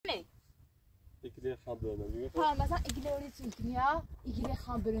İgile kan bölümü. Ha mesela igile öyle çünkü ya. İgile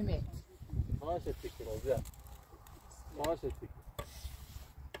kan bölümü. Maaş ettik biraz ya. Maaş ettik.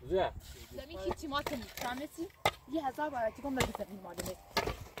 Güzel. زمین هیچی ما که میفهمتی 1000 برای کن بگی زمین ما داره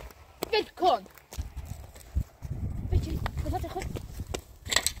ول کن بچی کجا خود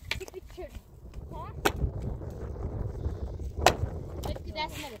بچی ها بگی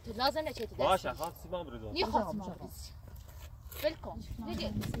دست نده تو لازم نشه تو دست باشه خاصی من برو نی خاصی ما برو ول کن بگی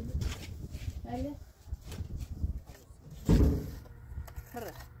بله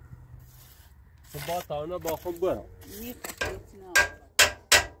بره با تاونه با خود برو نی خاصی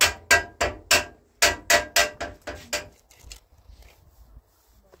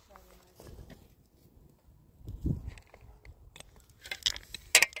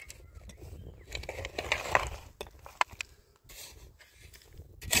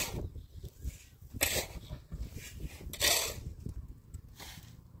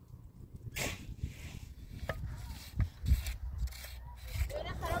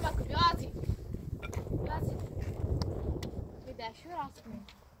نه شو راست کنیم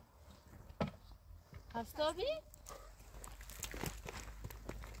هستابی؟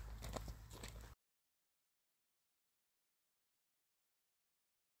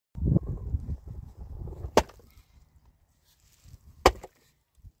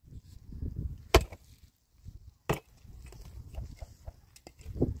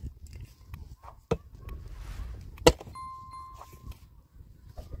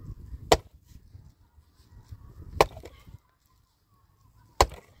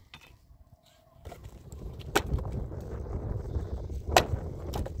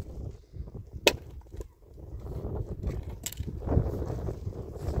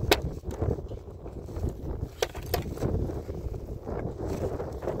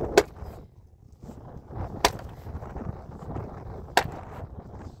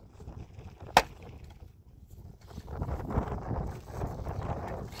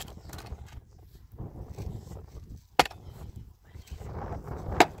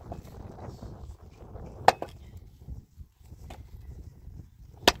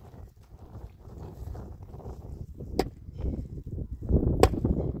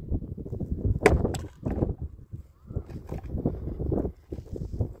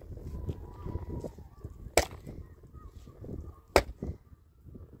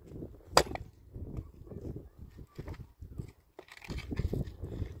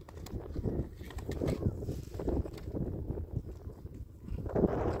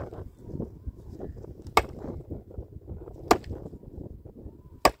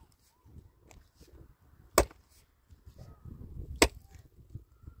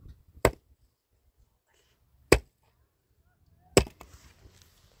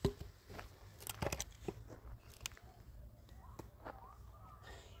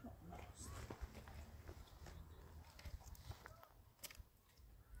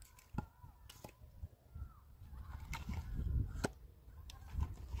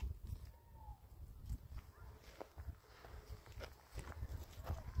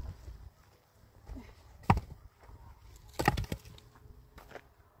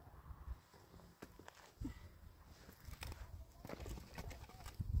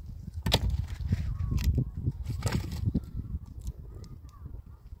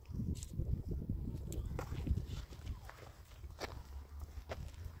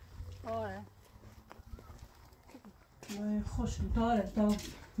 آره خوش داره تا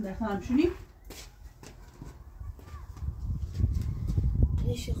دفعه شونی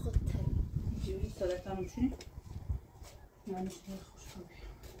ليش خدتها جوری تا دفعه شونی یعنی شده خوش خوبی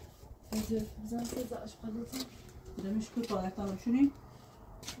بزن سيزا اش قلتي دمش كل تا دفعه شونی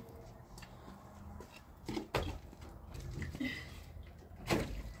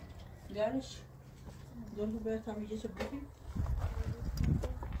گرش دور باید هم یه چه بگیم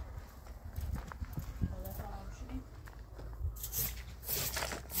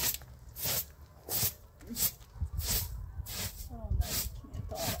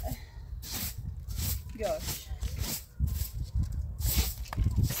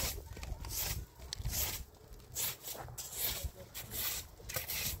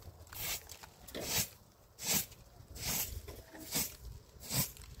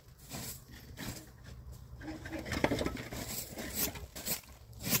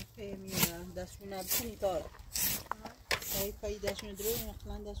دستشون نبسونی تاره تایی پایی دستشون دروی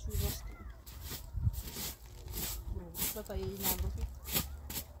نخلان دستشون راست کنی پایی نبروفی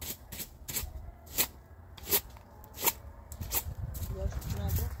دستشون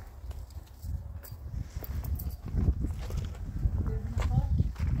نبرو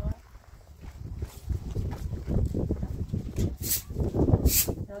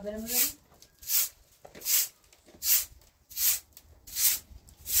بریم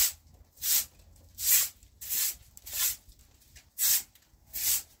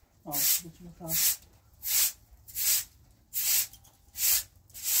بخواه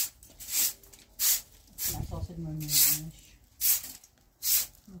اساس الممنونش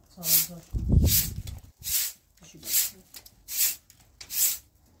متصال شو بس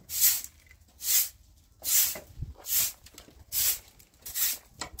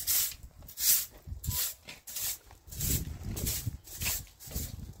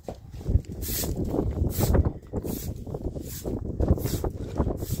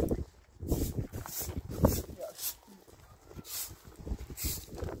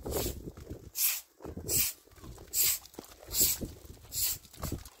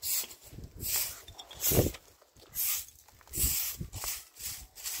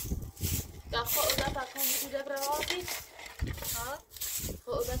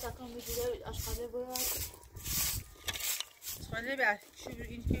خلي بعد شو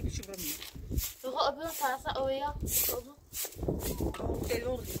إنت كيف شو برمي هو أبيون ثلاثة أويا اوكي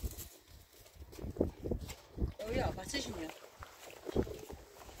لوري ويا بس ايش ميا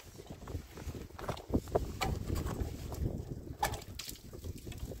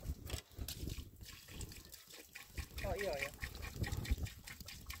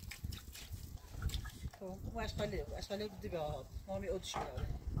يا واش خليه بدي بهذا مامي اودش هذا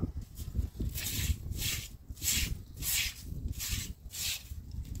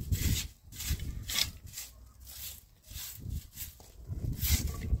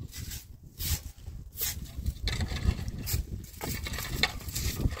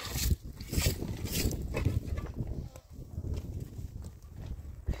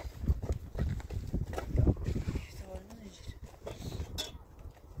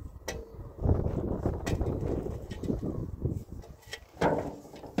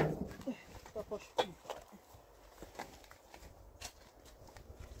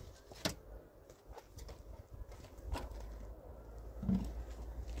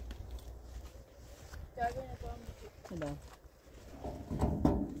لا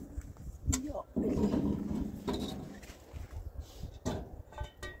يا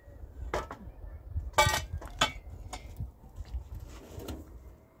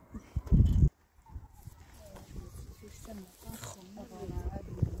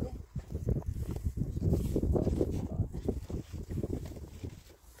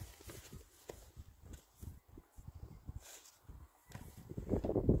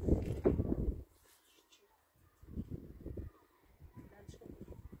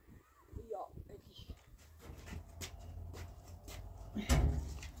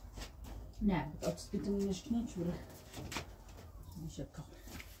نعم أتصبت من نشكنا شورة نشكل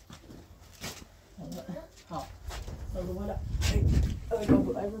ها هذا ولا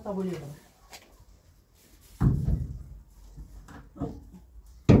أيضا طابولي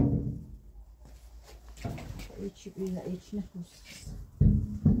إيش بينا إيش نفوس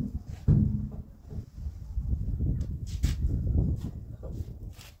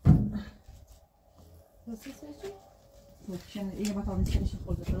بس يسوي عشان إيه ما تعرفين إيش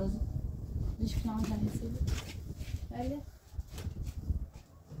خالص لازم ليش كنا عم نسوي أيه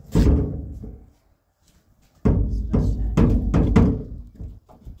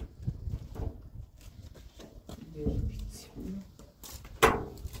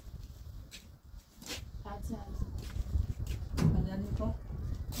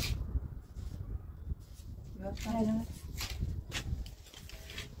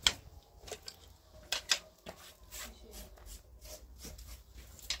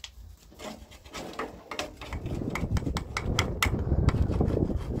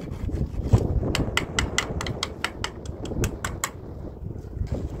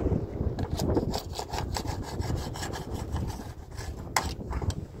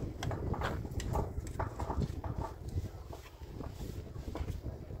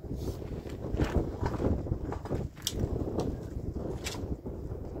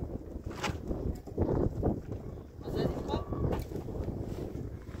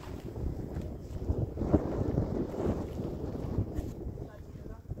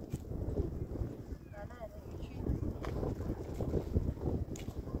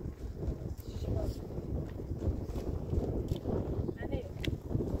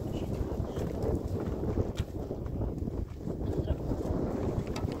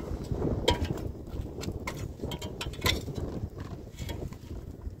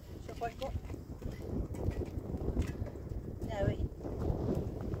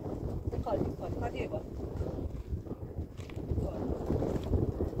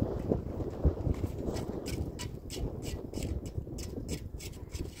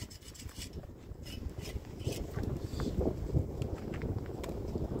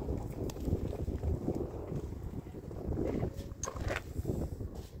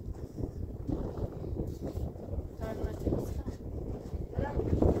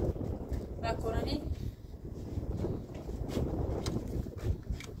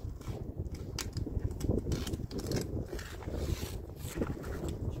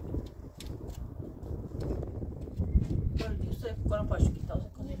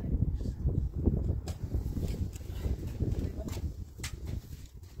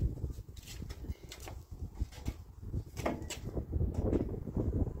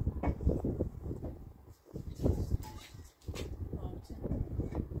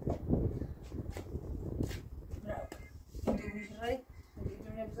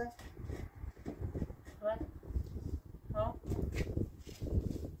بازه ها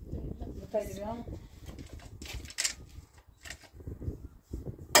خیلی بیام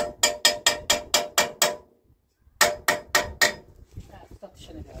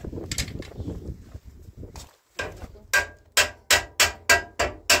تاتشنه بیارم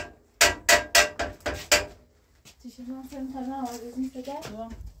چیشی من سرم تنها آواز نیست ده؟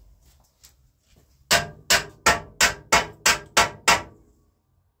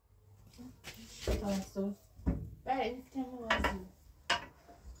 تانستو بله این کم آوازی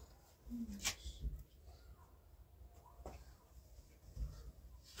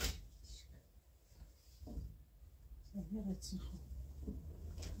یادت میخوام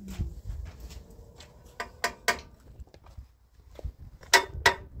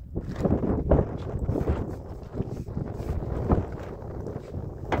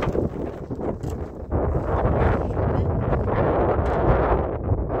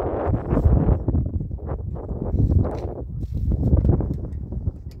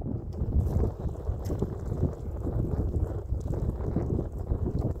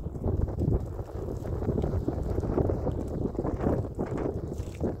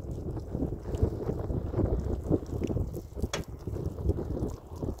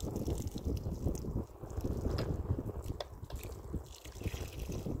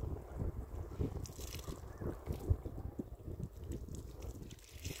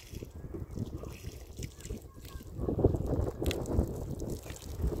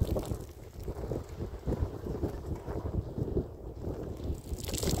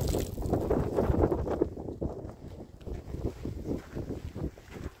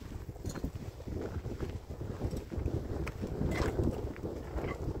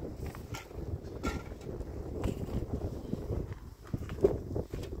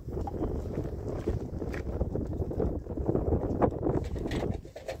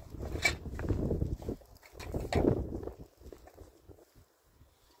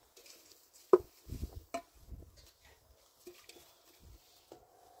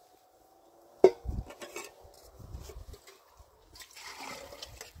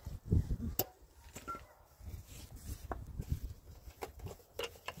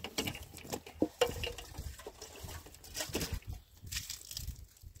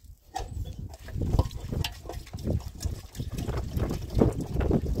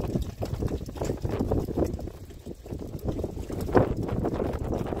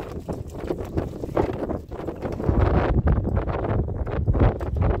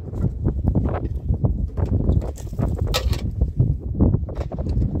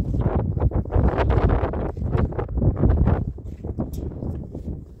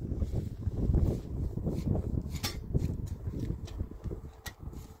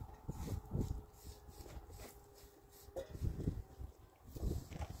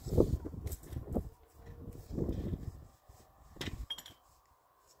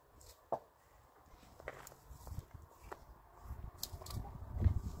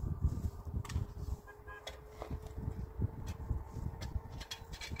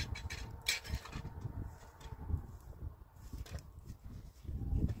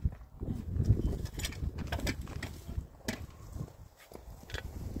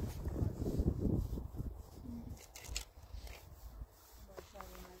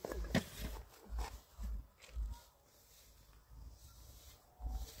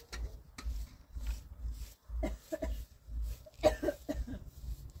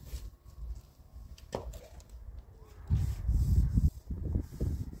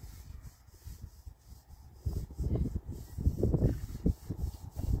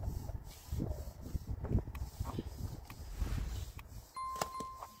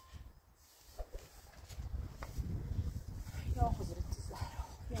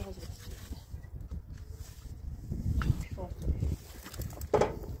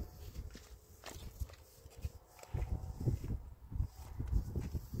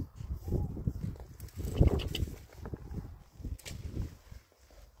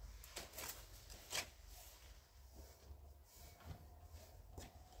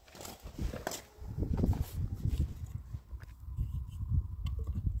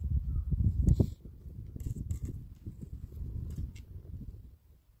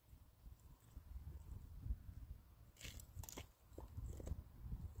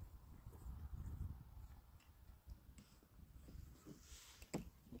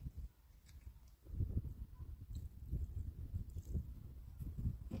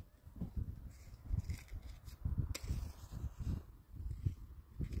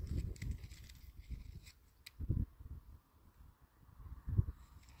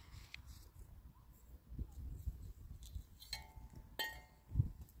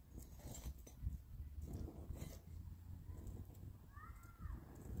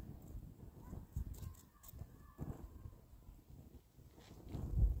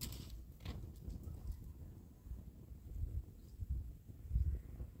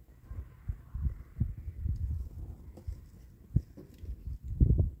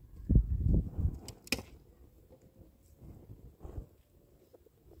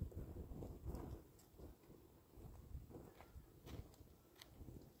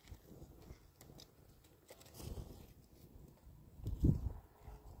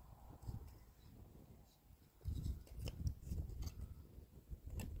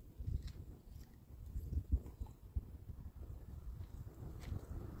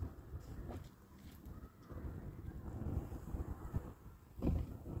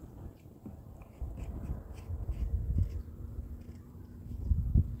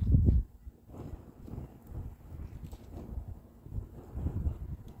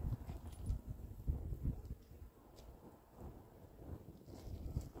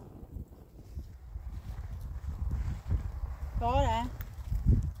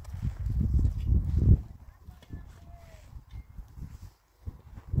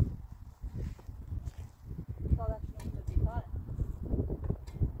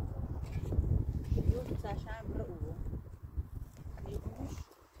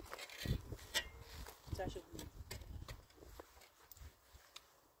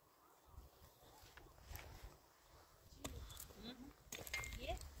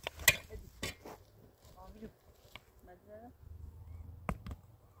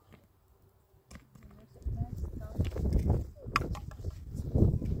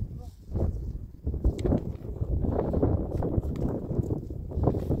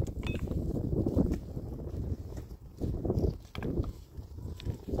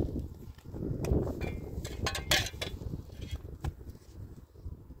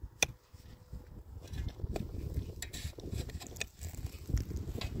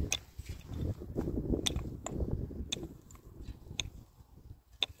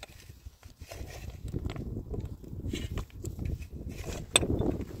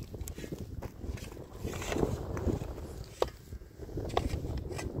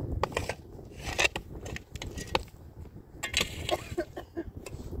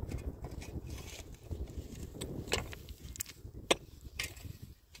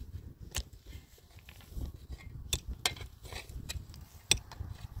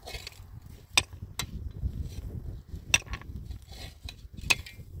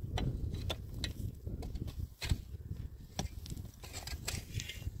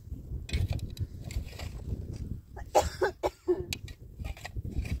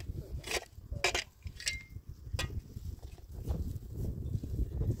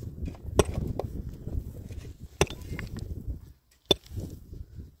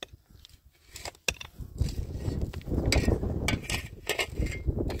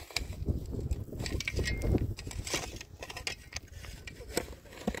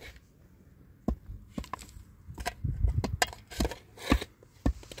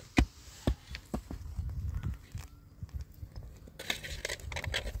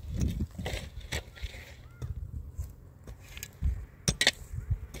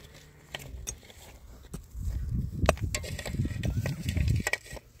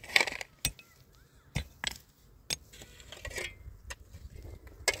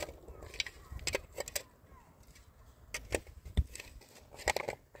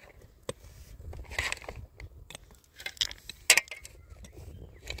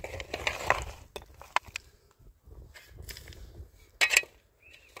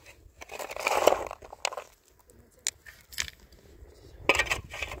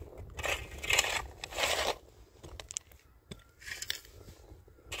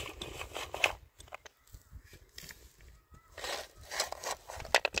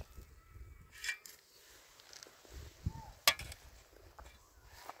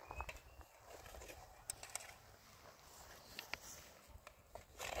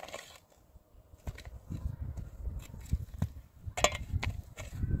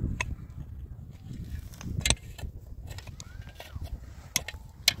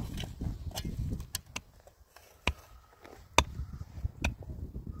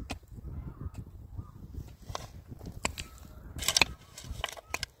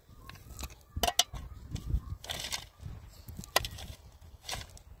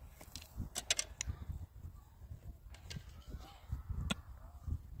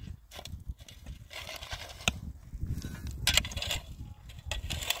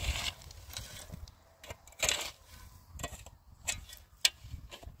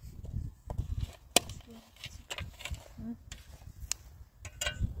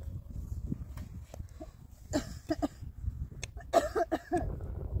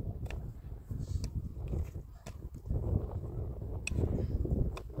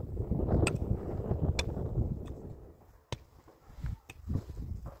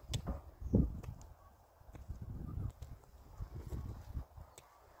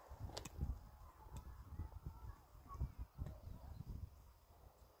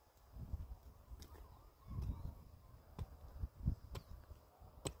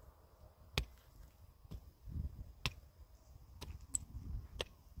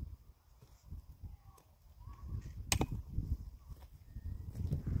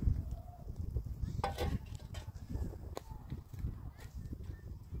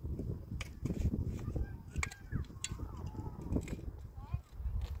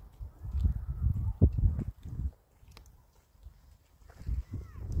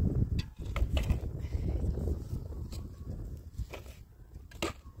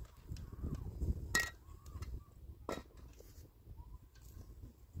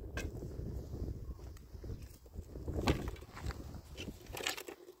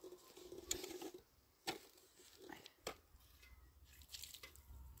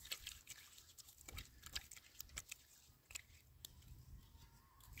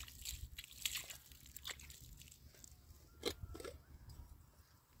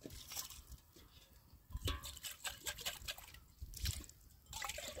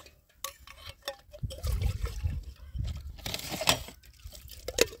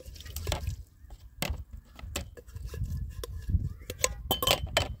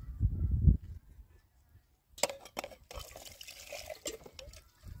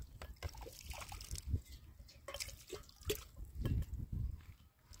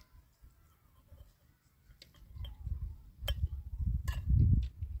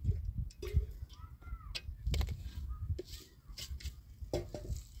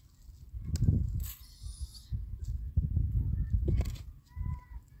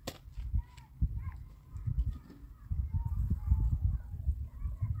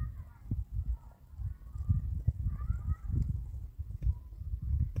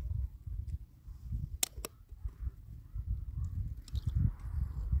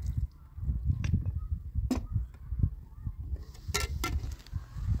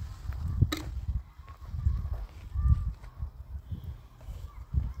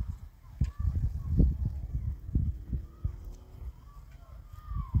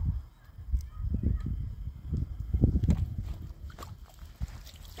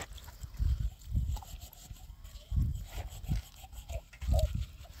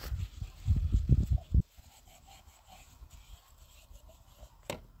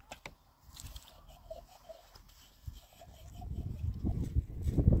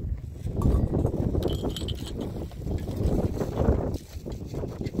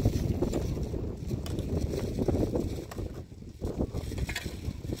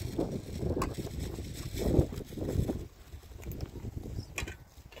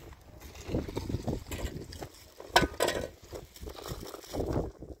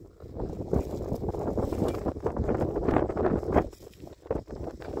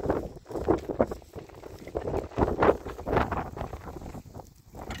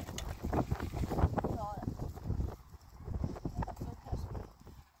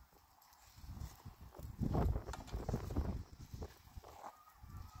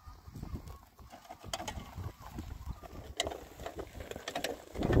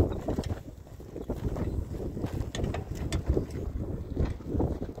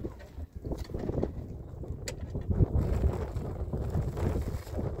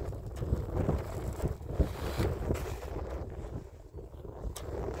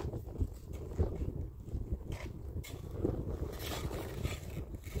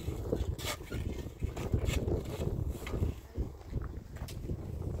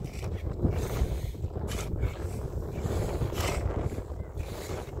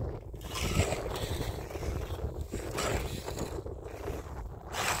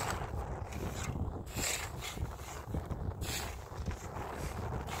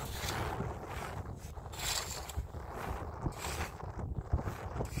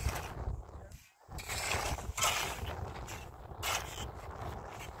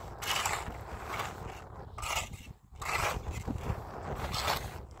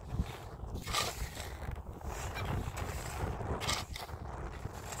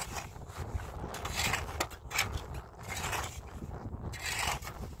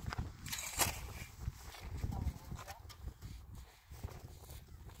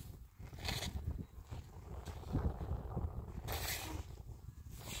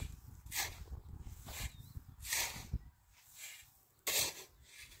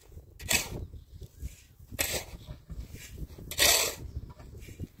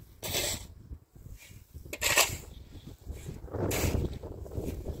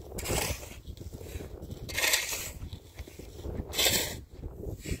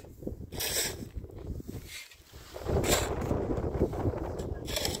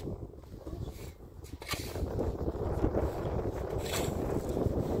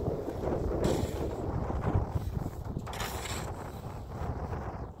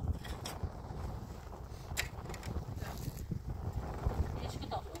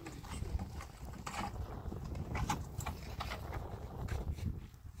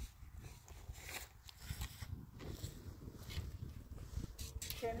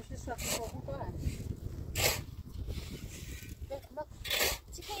Çemişli saklı kokun var. Bak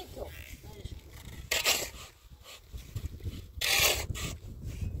çıkayım to.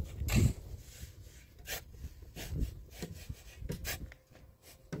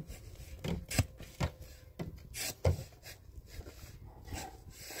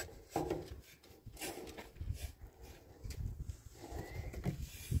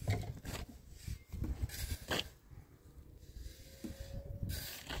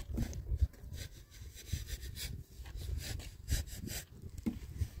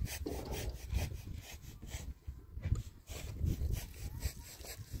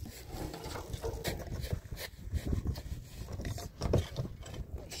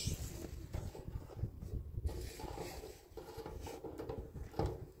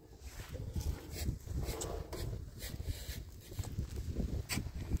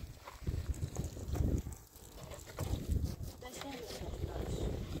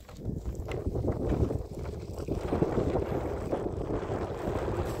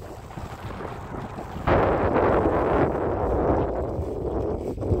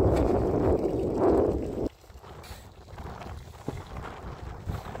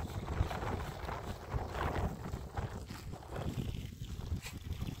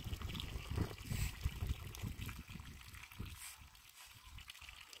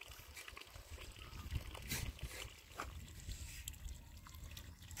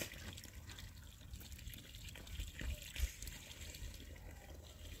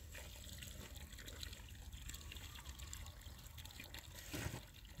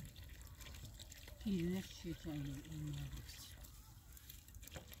 Yine şeytanlı inanmış.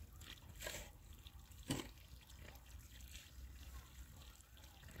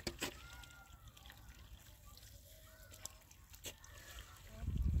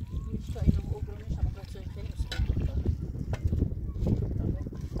 Już to inną ogromnie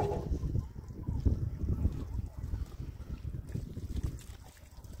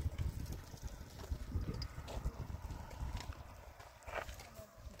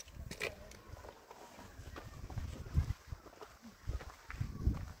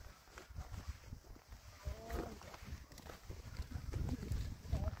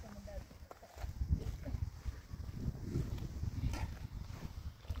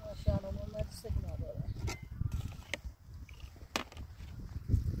szanowna coś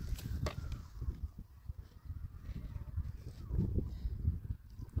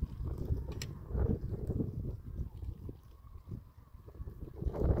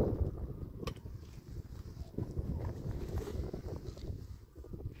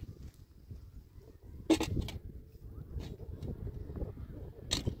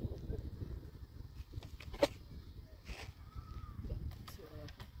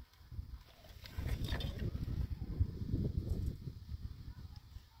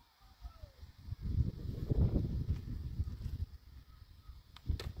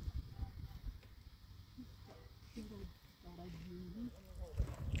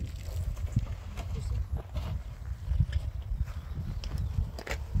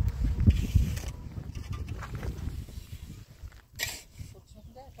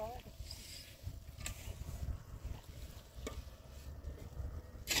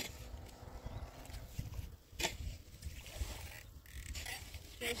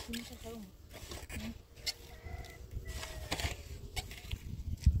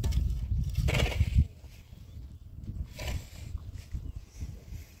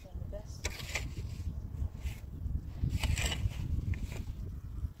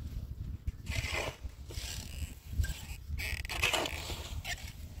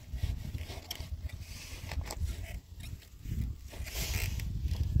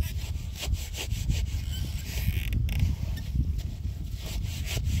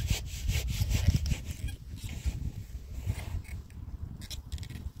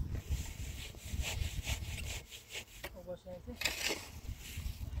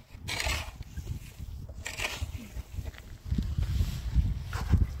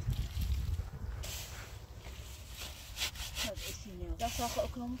Dat zal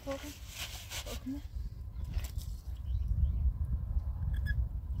ook nog volgen. Ook niet.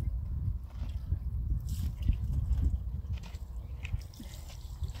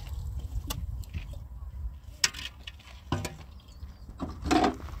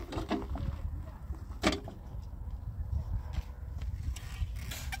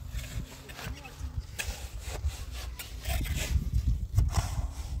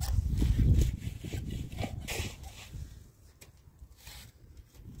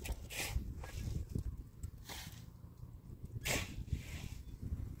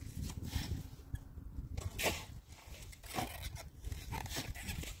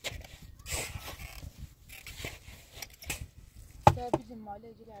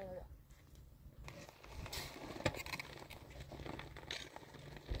 ماله جی لرده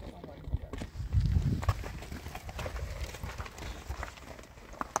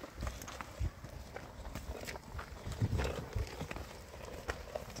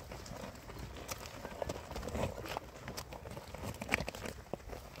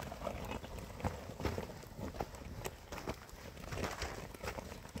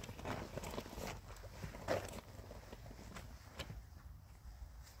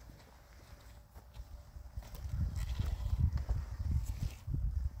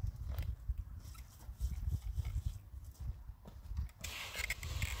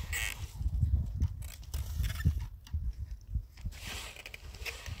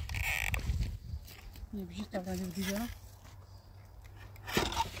يبجي طبعا الفيديو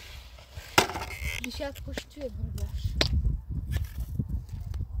ریشت خوش توی بردش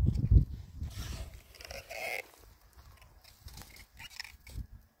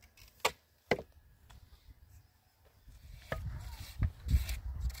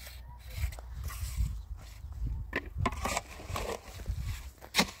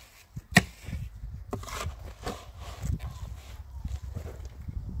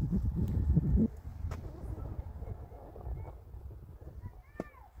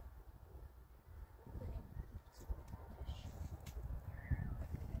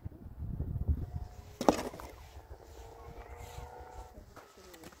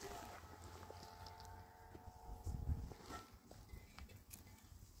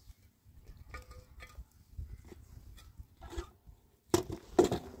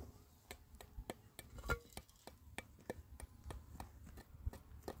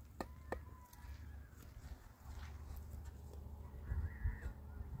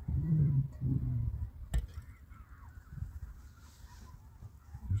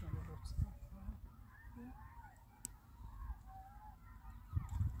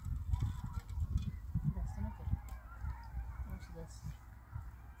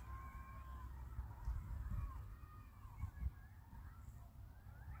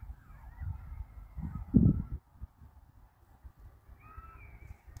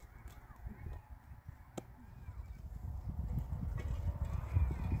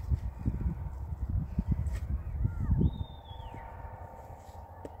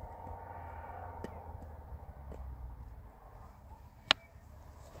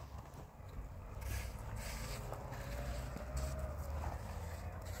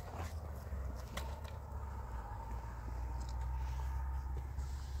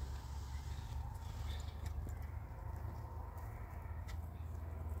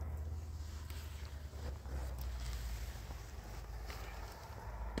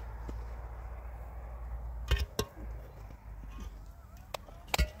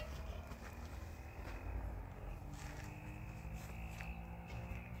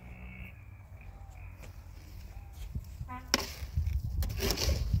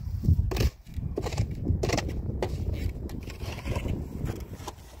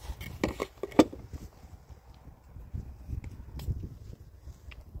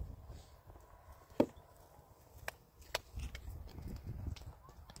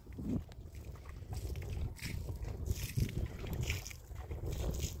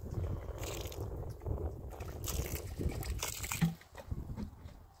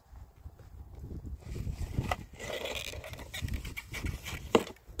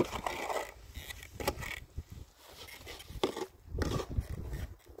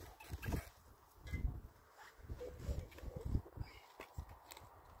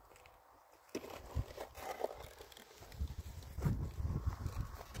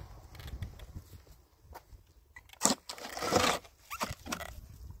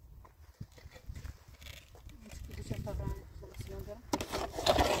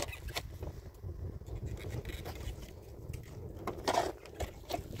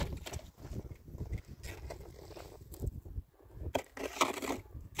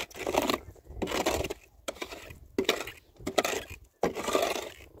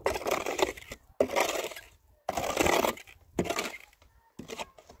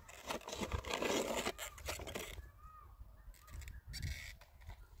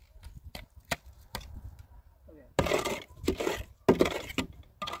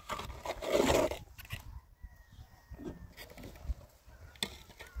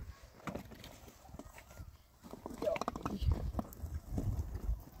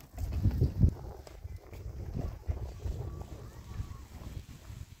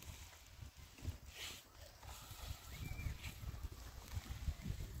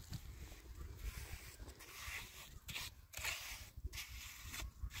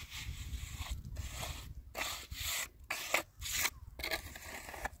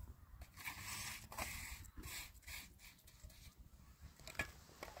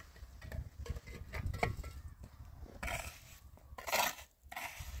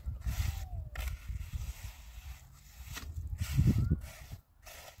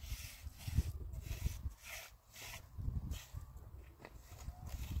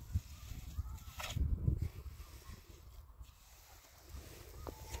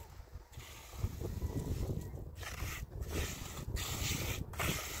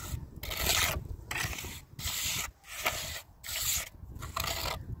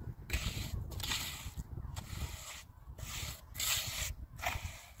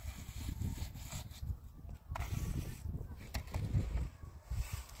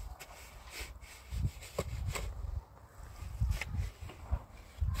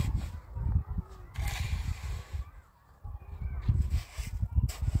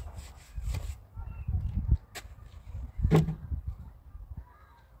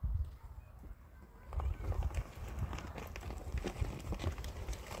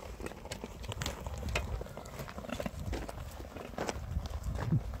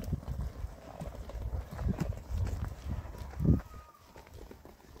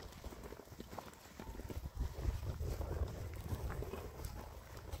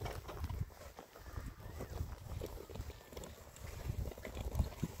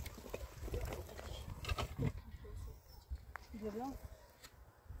الان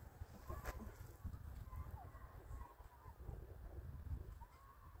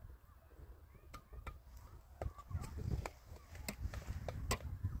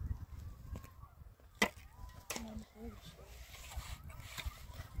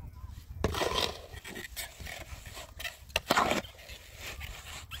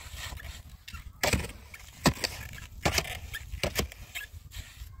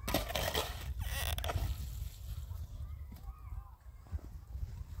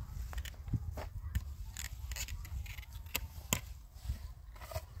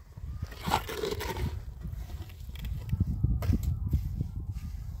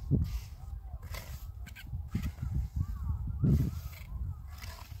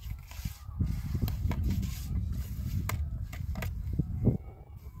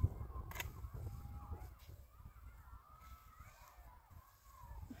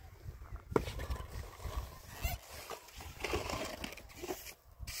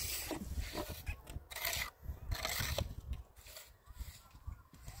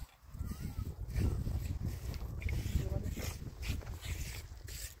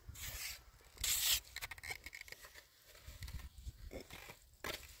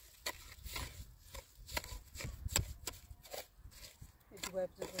باید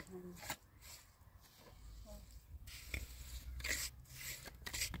بزنم.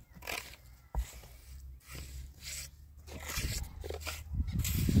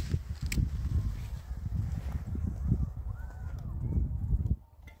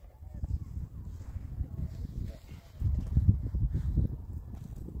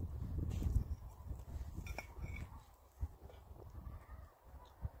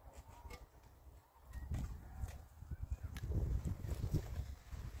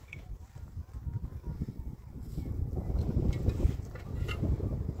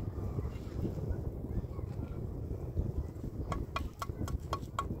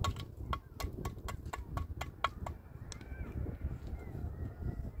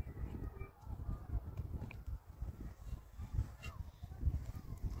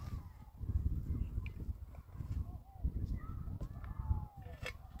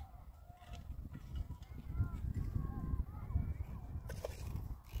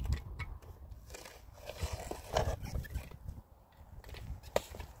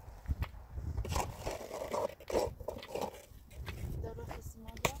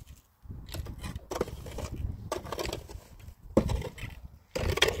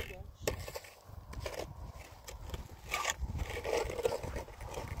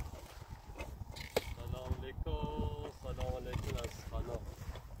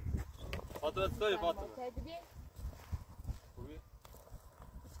 فاطمه چطوری فاطمه؟ خوبی؟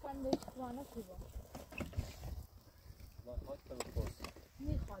 اسکان بهش خوانه خوبه من خواستم بپرس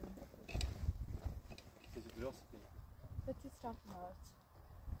میخوانیم چیزی درست کنی؟ به تیز رفت نارد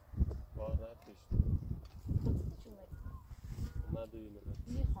باید پیش من ببینم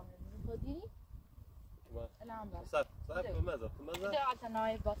میخوام میخوادی؟ من الان بس صرف مزه ده على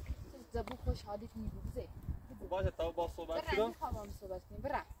ناي بس زبون خوش حالك میگو زي باشه تا با صحبت برا کنم میخوام صحبت کنیم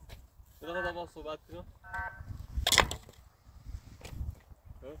برا تا با صحبت کنم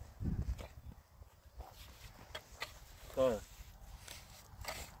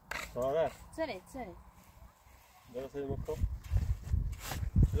ساره سنه دقیقه سری مکن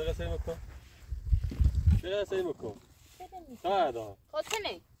دقیقه سری مکن ساره خود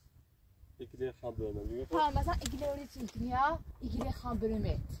سنه یکی دیگه خواهم برنم دیگه ها مثلا اگلی اولی چی میکنی ها اگلی خواهم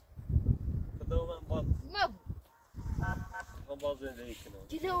برمت خدا من باز ما من باز زندگی کنم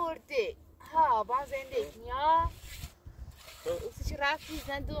اگلی ورده ها باز زنده کنی ها اوسش رفتی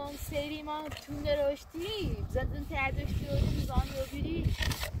زندون سری ما تون داشتی زندون ترداشتی و نظام رو بیری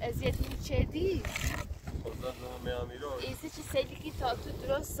ازیت میچردی زندون میامی رو ایسه چی سری که تا تو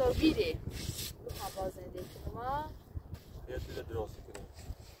درست سابیره ها باز زنده کنی ما یه چیز درست کنم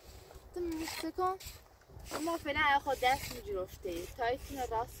تو میشته کن اما فعلا خود دست میجرفته تا ایتونه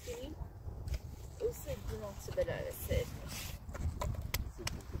راست کنیم اوسه گونم چه بلاره سر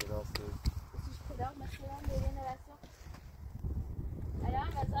سیکی درست اوسش کدام مثلا برین رسیم الان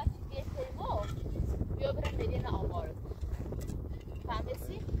وزارت بیه تیمو بیا برم برین آمار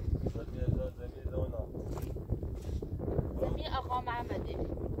فهمیسی؟ زمین آقا محمده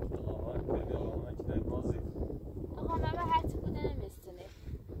آقا محمد هرچی بوده نمیستونه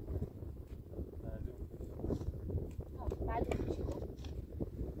معلوم چی بود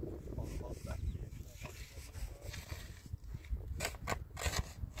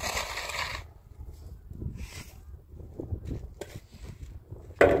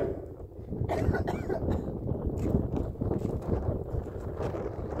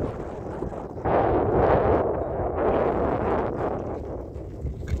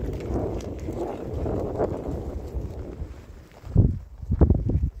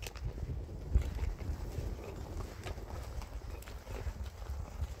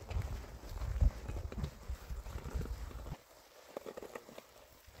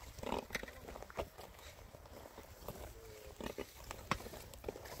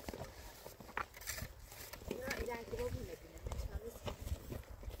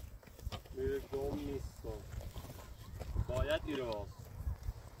بعد ایرواز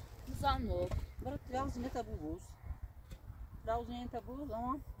زنوب برات لازم تبوز لازم تبوز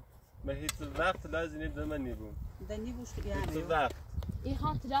آن ما هیچ وقت لازم زمان نیبون دنی بوش هیچ يعني وقت این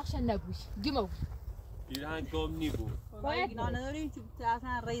هم تلاقش نبوش گمو ایران کام نیبون باید اینا نداریم چون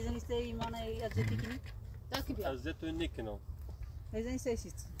اصلا ریزنی سه ایمان ازتی کنی داکی بیا از تو نیکنم ریزنی سه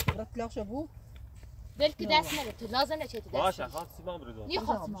سیت برات لاش بو بلکه دست نگه تو لازم نچه تو دست باشه خاط سیمان بردم نی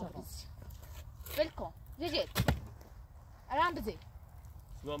خواستم آبیز بلکن رجل الان بزی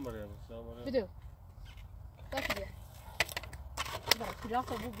سیمان بریم سیمان بریم بدو داکی بیا برات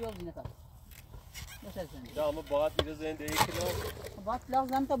لاش بو بیاد زینتا باشه زنی یا اما باید میره زندگی کنم باید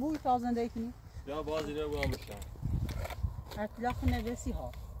لازم تبوی تا زنده کنی یا باز اینو با میشم اطلاق نویسی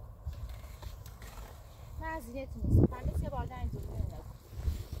ها من از اینه تونست همه سه بالا اینجوری نگو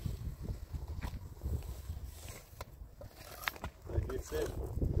گیسه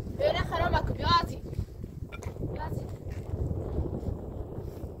بینه خرام اکو بیازی بیازی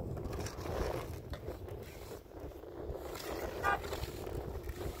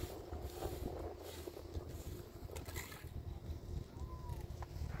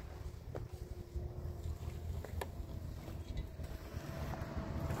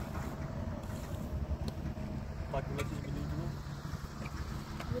حکومتش بلیدیم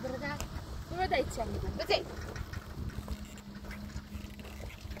برده ایتشم میدون بزی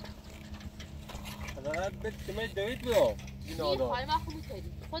انا بنت كمان دويت له این هذا خواهی ما خوبی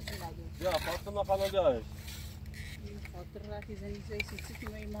کردی خود بینگی يا فاطمه خلاص جاهز خاطر رفتی زنی سه سیتی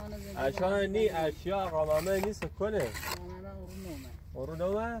که ایمان زنی عشان ني اشياء غمامه ني سكونه انا ورنومه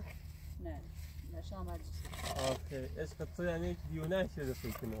ورنوما نه نشام هجی اوكي ايش قصه يعني ديوناش هذا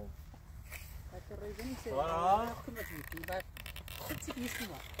سكونه خاطر ریزنی سه آه. کمت میکنی بعد سیتی نیستی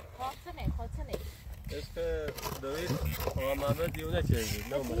ما خاطنه ايش دويت غمامه ديوناش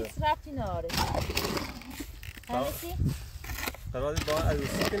هذا نو مره هیچ ربطی ناره همسی قرار با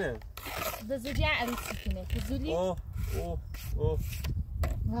عروسی کنه به زودی عروسی کنه فضولی اوه اوه اوه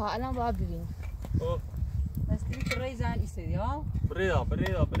ها الان باید ببینیم اوه مستی که ریزن ایستی ها بريده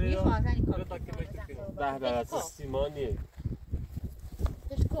بريده بريده میخواد این کار بريده كيف كده ده ده سيماني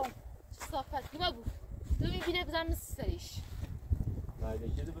دش کن چه صافت نما بود تو میبینه بزن مثل سریش ما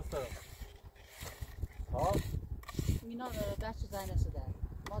كده بس ها اینا دست زنی نشده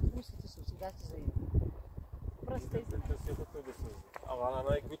ما تو سیتی سوسی دست زنی برستی انت خطه بس انا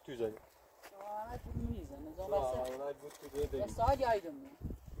قلت تجاني آره تو میزنه نظام انا قلت تجاني بس ساعتی ایدم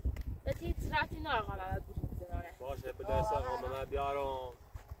به هیچ ربطی ناره قرار بود بزناره باشه به دست غمامه بیارم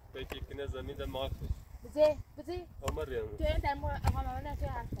بیتی کنه زمین در ماکش بزی مریم تو این در مورد اقامه نه توی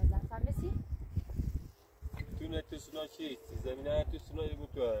حرف نزن فهمیسی؟ تو نه تو سنا چی زمینه تو سنا یه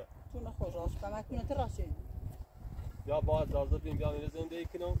تو تو نخوش راست کمک کنه تراشه یا باید لازم بیم بیام این زندگی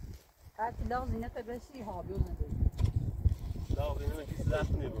کنم هر کی لغ زینت بسی ها بیو زنده لا اینو کسی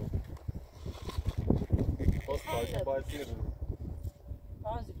زخم نیبو باید باید سیر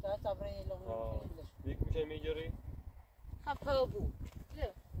بازی تا تبرئه لغ یک میشه میگیری خب بود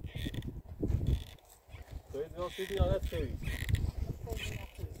توی دو سیدی عادت توی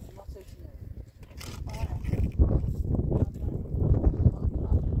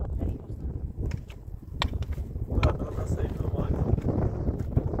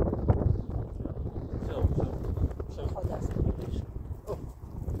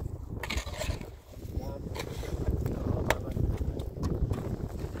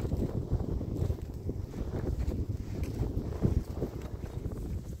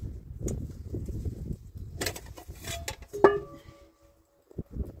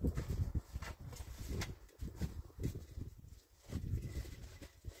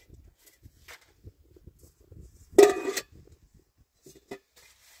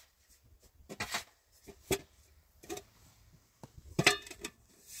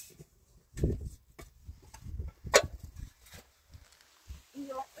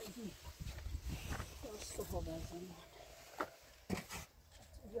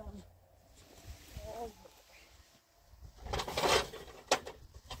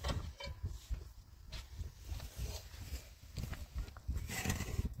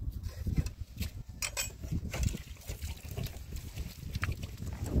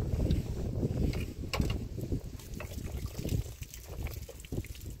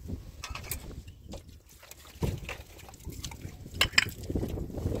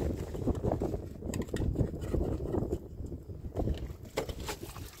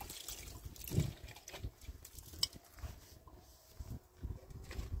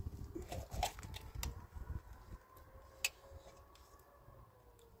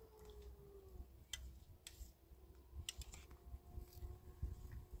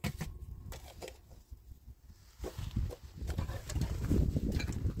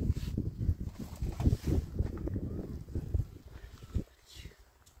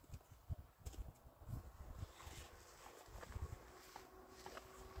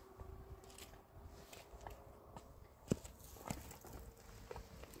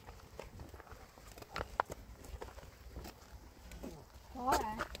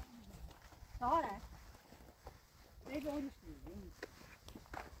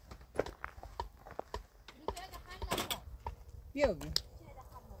بیا بیا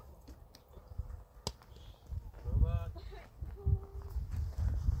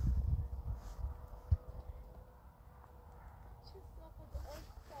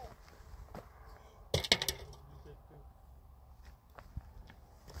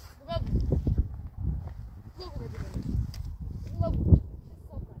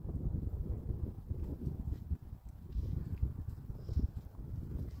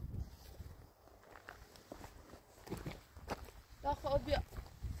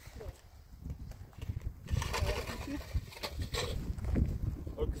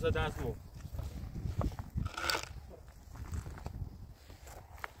Orkasa ders mi?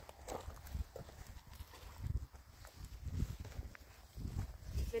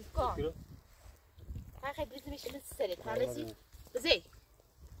 بالكون هاخد بزي مش بس سرت خالصي بزي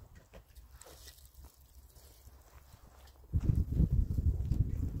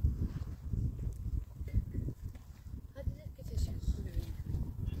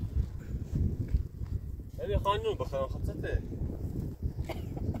هذه خانون بخير خطته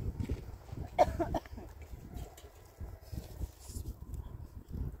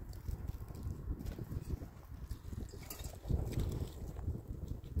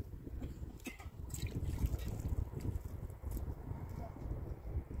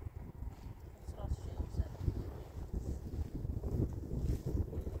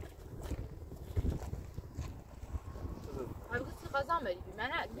غزامري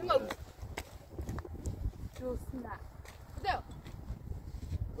بمعنى دمو جوسنا كده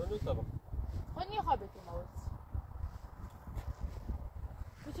منو طبق خوني خابت موت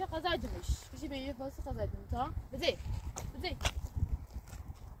بچه قزاجمش بچه به یه فاس قزاجم تا بزي بزي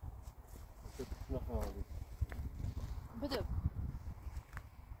نخوابي بدو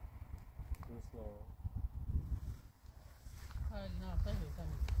هاي نه خیلی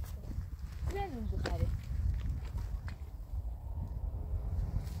وين ندخل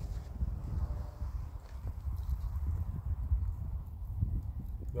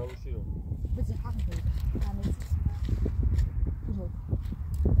يا وشيو بدي حاجة عملت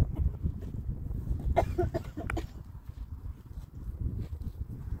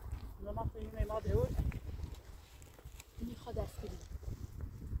لما فيني ما دعوت إني خد أسكري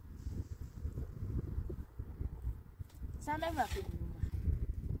سامع ما فيني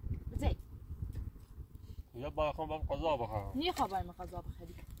بدي يبا يا خان قضا بخا ني خبر من قضا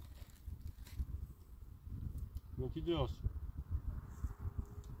بخلي يمكن ديوس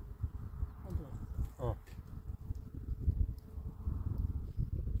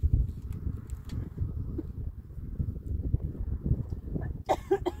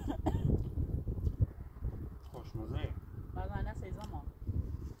خوشمزه بعد انا سه زمان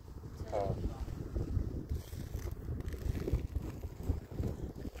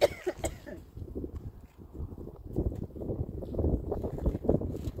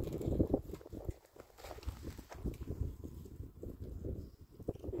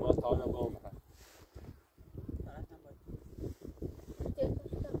ما تعال قوم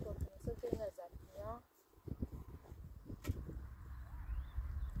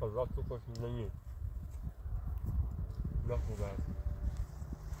قضا تو خوشمزه لا خوبه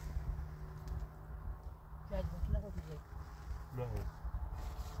جد لا هو بيجي لا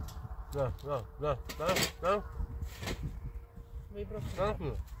لا لا لا لا لا ويبروح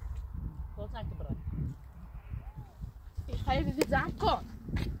لا خلاص انت برا خلي في زعكم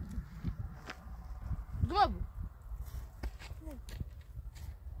قبل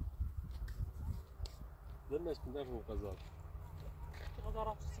لما كنت افهم قضاء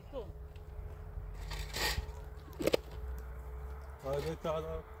غدارات السيتون هذا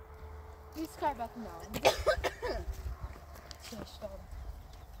تعال He's got back now.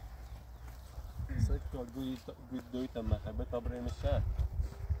 سكر قدوي تم حبة طبرين الشهر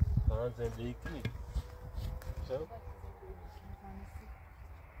طبعا زنديكي شو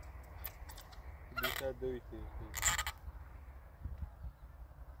بيتا دويتي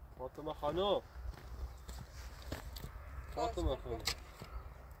فاطمة خانو فاطمة خانو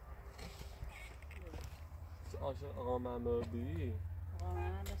عاشق آقا معمر بی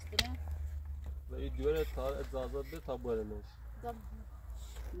انا بستنا و این دوره تا اجازت به تا برمش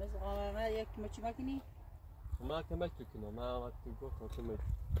بس انا یک مچی ماکنی ما کمک کنم ما وقت گفت کمک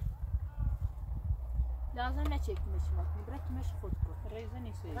لازم نچکی مش ماکنی برای که مش خود کن ریزه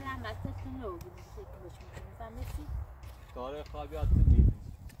نیست ولی هم اصلا کنه و بینی چکی مش ماکنی فهمیدی؟ کار خوابیات نیست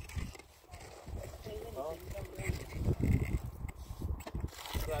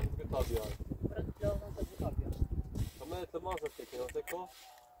برای که تابیات برای لازم تو بکابیا ما التماس تکنم سکو ما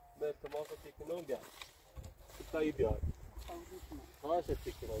التماس تکنم بیار تایی بیار خواهش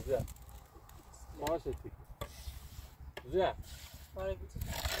تکنم زیاد خواهش تکنم زه آره بیتی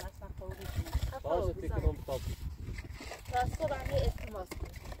اصلا قبول باشه تکنم بتاب راستا بنده التماس کن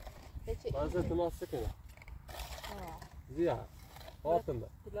من زه تماس سکنه زیه آتم ده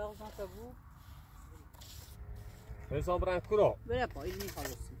بلاغ زن تبو حساب رنگ کرا بره پایین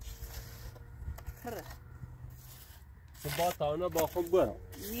میخواستی بره با تاونه با خود برم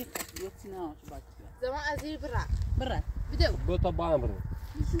میخواد یکی نه چه باید زمان از این برا بره بدو دو تا با هم برم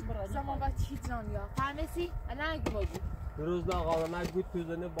زمان با چی جانیا فهمیسی؟ الان اگه ما بود روز نه قانون گوید تو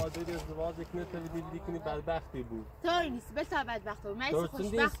زنه با دوری ازدواج کنه تا دیدی کنی بدبختی بود طوری نیست بلتا بدبخت بود من ایسی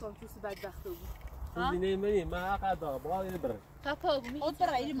خوشبختم توسی بدبخت بود زندگی منی من حق دارم باید برم تا پا بود خود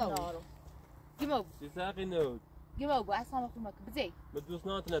بره ایلی ما بود گیما بود چیز حقی نود گیما بود اصلا مخلوم مکن بزی به دوست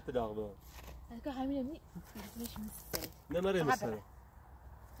ناتنه تلاق دارم که همینه می میش میسته نمره میسنه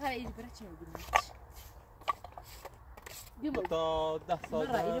هر ایلی برا چه میگونی گیما تا 10 سال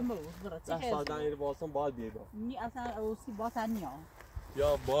بره ایلی ما بود بره 10 سال دن ایلی باسم باید بیدم نی اصلا اوسی با تنیا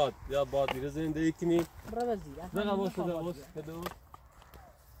یا باد میره زندگی کنی بره وزیر زنم باش شده باش کدو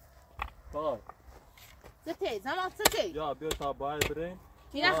باید زتی زمان زتی یا بیا تا باید بریم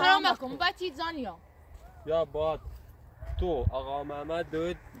اینا خرام مکن با چی جانیا یا باید تو آقا محمد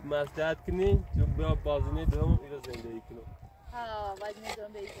دوید مسلحت کنی تو بیا بازنی دوم ایره زندگی کنی ها باید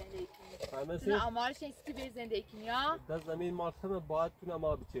میدونم به زندگی کنی همه تو آمارش نیست که به زندگی کنی ها دست زمین مارسم باید تو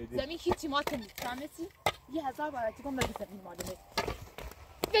نما بچیدی زمین هیچی ماتم نیست فهمیسی 1000 بار چیکار بگی زمین مادمه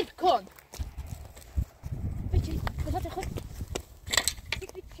ول کن بچی کجا خود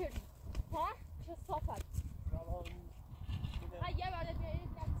فکر کردی ها چه صافت ها یه بار دیگه این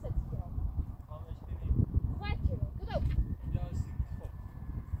دست خواهد چرا کدو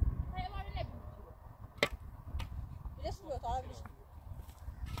ها یه بار نبود بیلش رو تا بیلش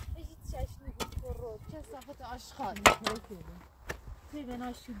هیچ چشمی بود برو چه صافت آشخال توی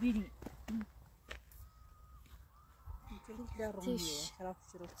بناشو بیری چلیک در رومیه خراب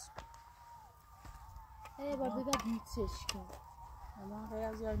شروع یه بار دیگه بیتش کن اما غیر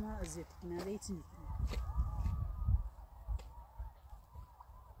از ما ازیت کنه دیتی میکنه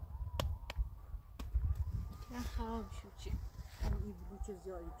من خراب شد چی این بلوچ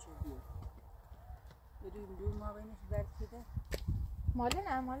زیادی چه بیه بدون دو ما بینش برد کده ماله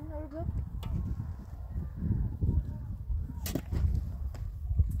نه ماله نه رو بیا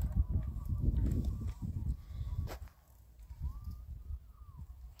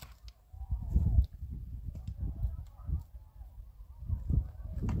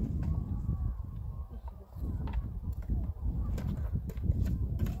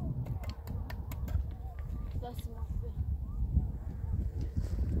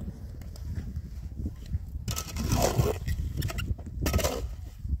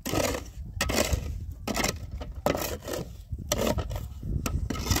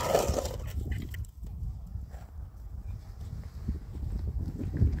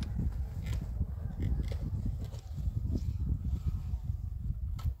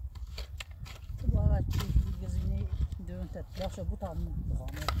باشه بوتا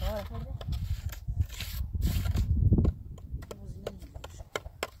بخوامه کار کرده موزینه میگوش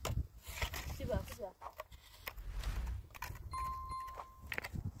چی با چی با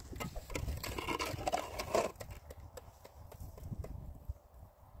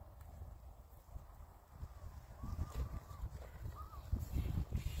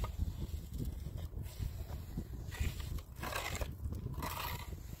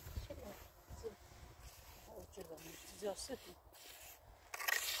سیاستی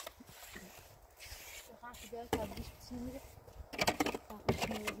خواهد بیاد تبدیش چی میره خواهدش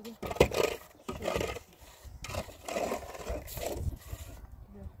میره دیگه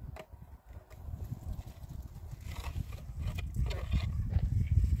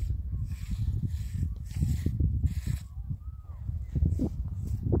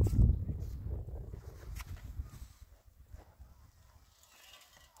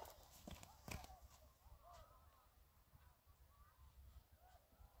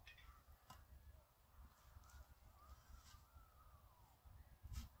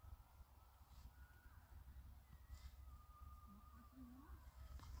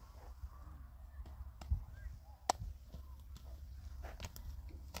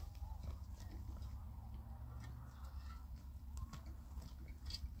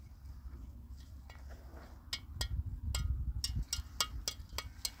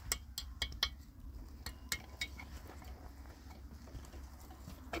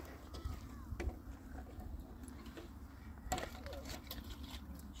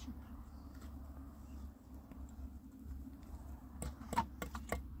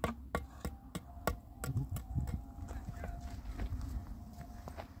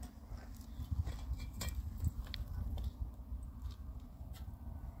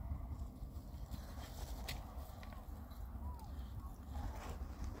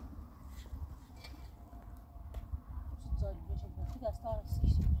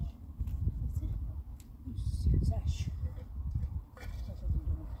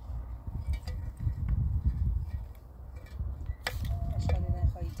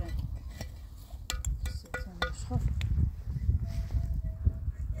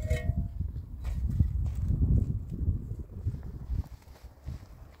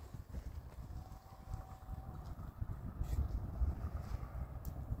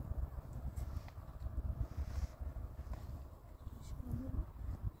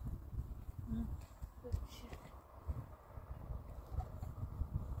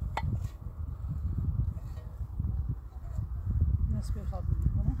اسبی خواب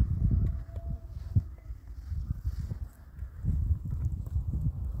میکنه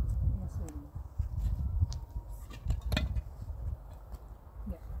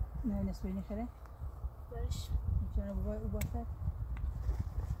نه نسبی نخره باش میتونه بابای او باشه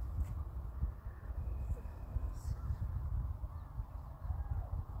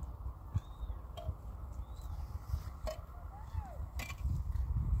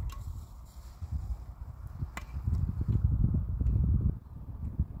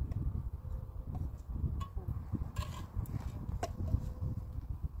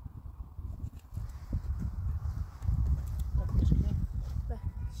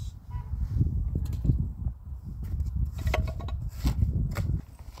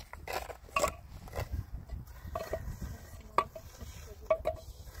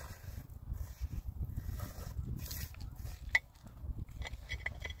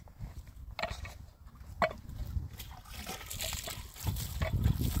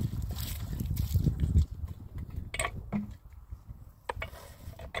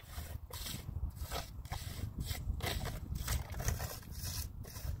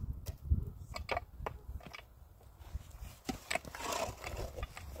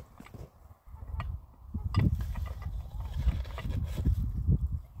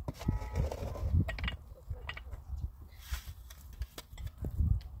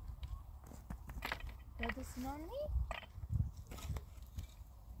Nani?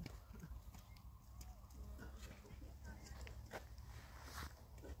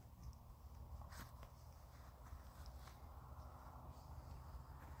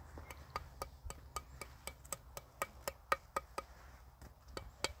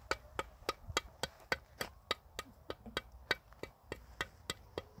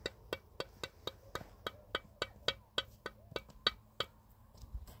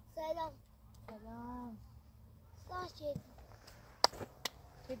 سلام سلام ساشید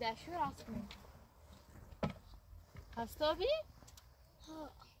که دشو راست کنی خستابی؟ ها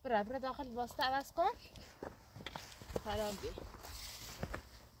برا داخل واسطه عوض کن سلام بی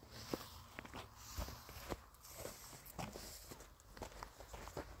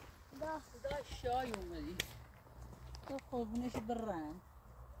دا شای اومدی تو قربونش برن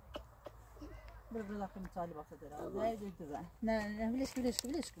برو داخل مثالی واسه داره نه دیگه بزن نه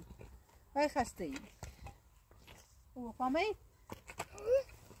بلش کن وای خسته ای او فهمی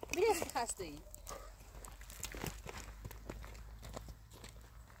بلش خسته ای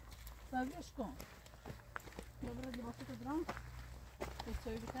بلش کن برو دی واسه درام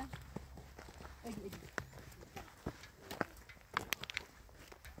چه بکن اگه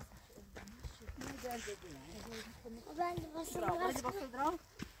ben de basın درام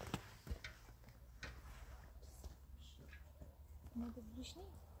ما تبلش نی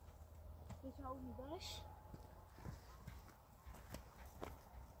یکی اونی باش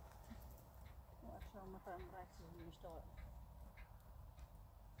عشان مثلا مركز نشتغل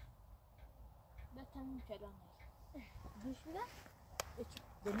ده تموم کلام گوش بده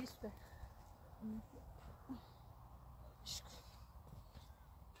بالنسبة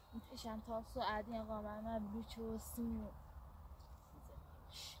ایشان تاسو عادی آقا من بلوچ و سینو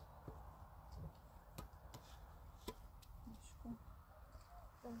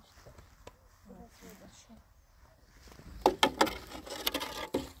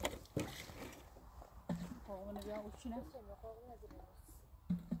قوانه بیا اوچونه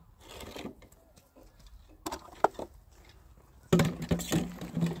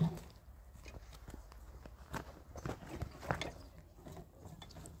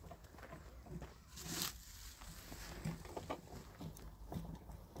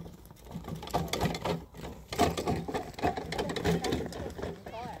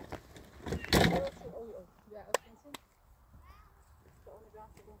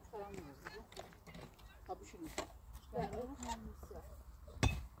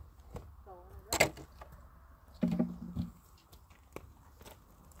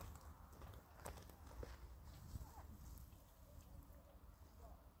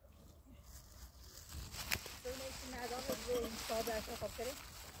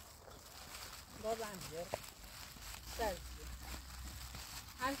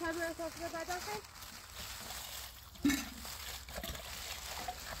هر شب رو احساس به بعد آخر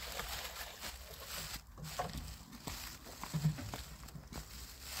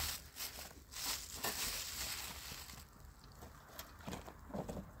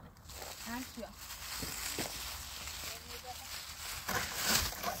هر شب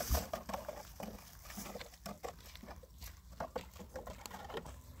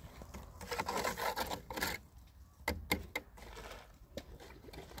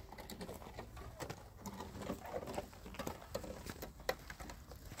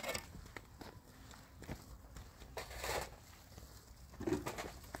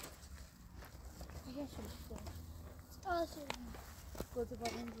آسون گوزه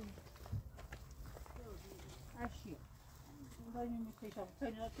بابنجون اشیا دایمی میتیشم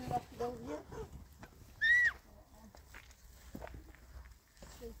خیلی توی وقتی دوزیه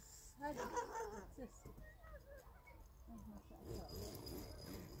هذا سيس ما شاء الله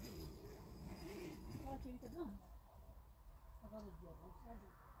ما تريد تدوم هذا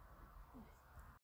الجو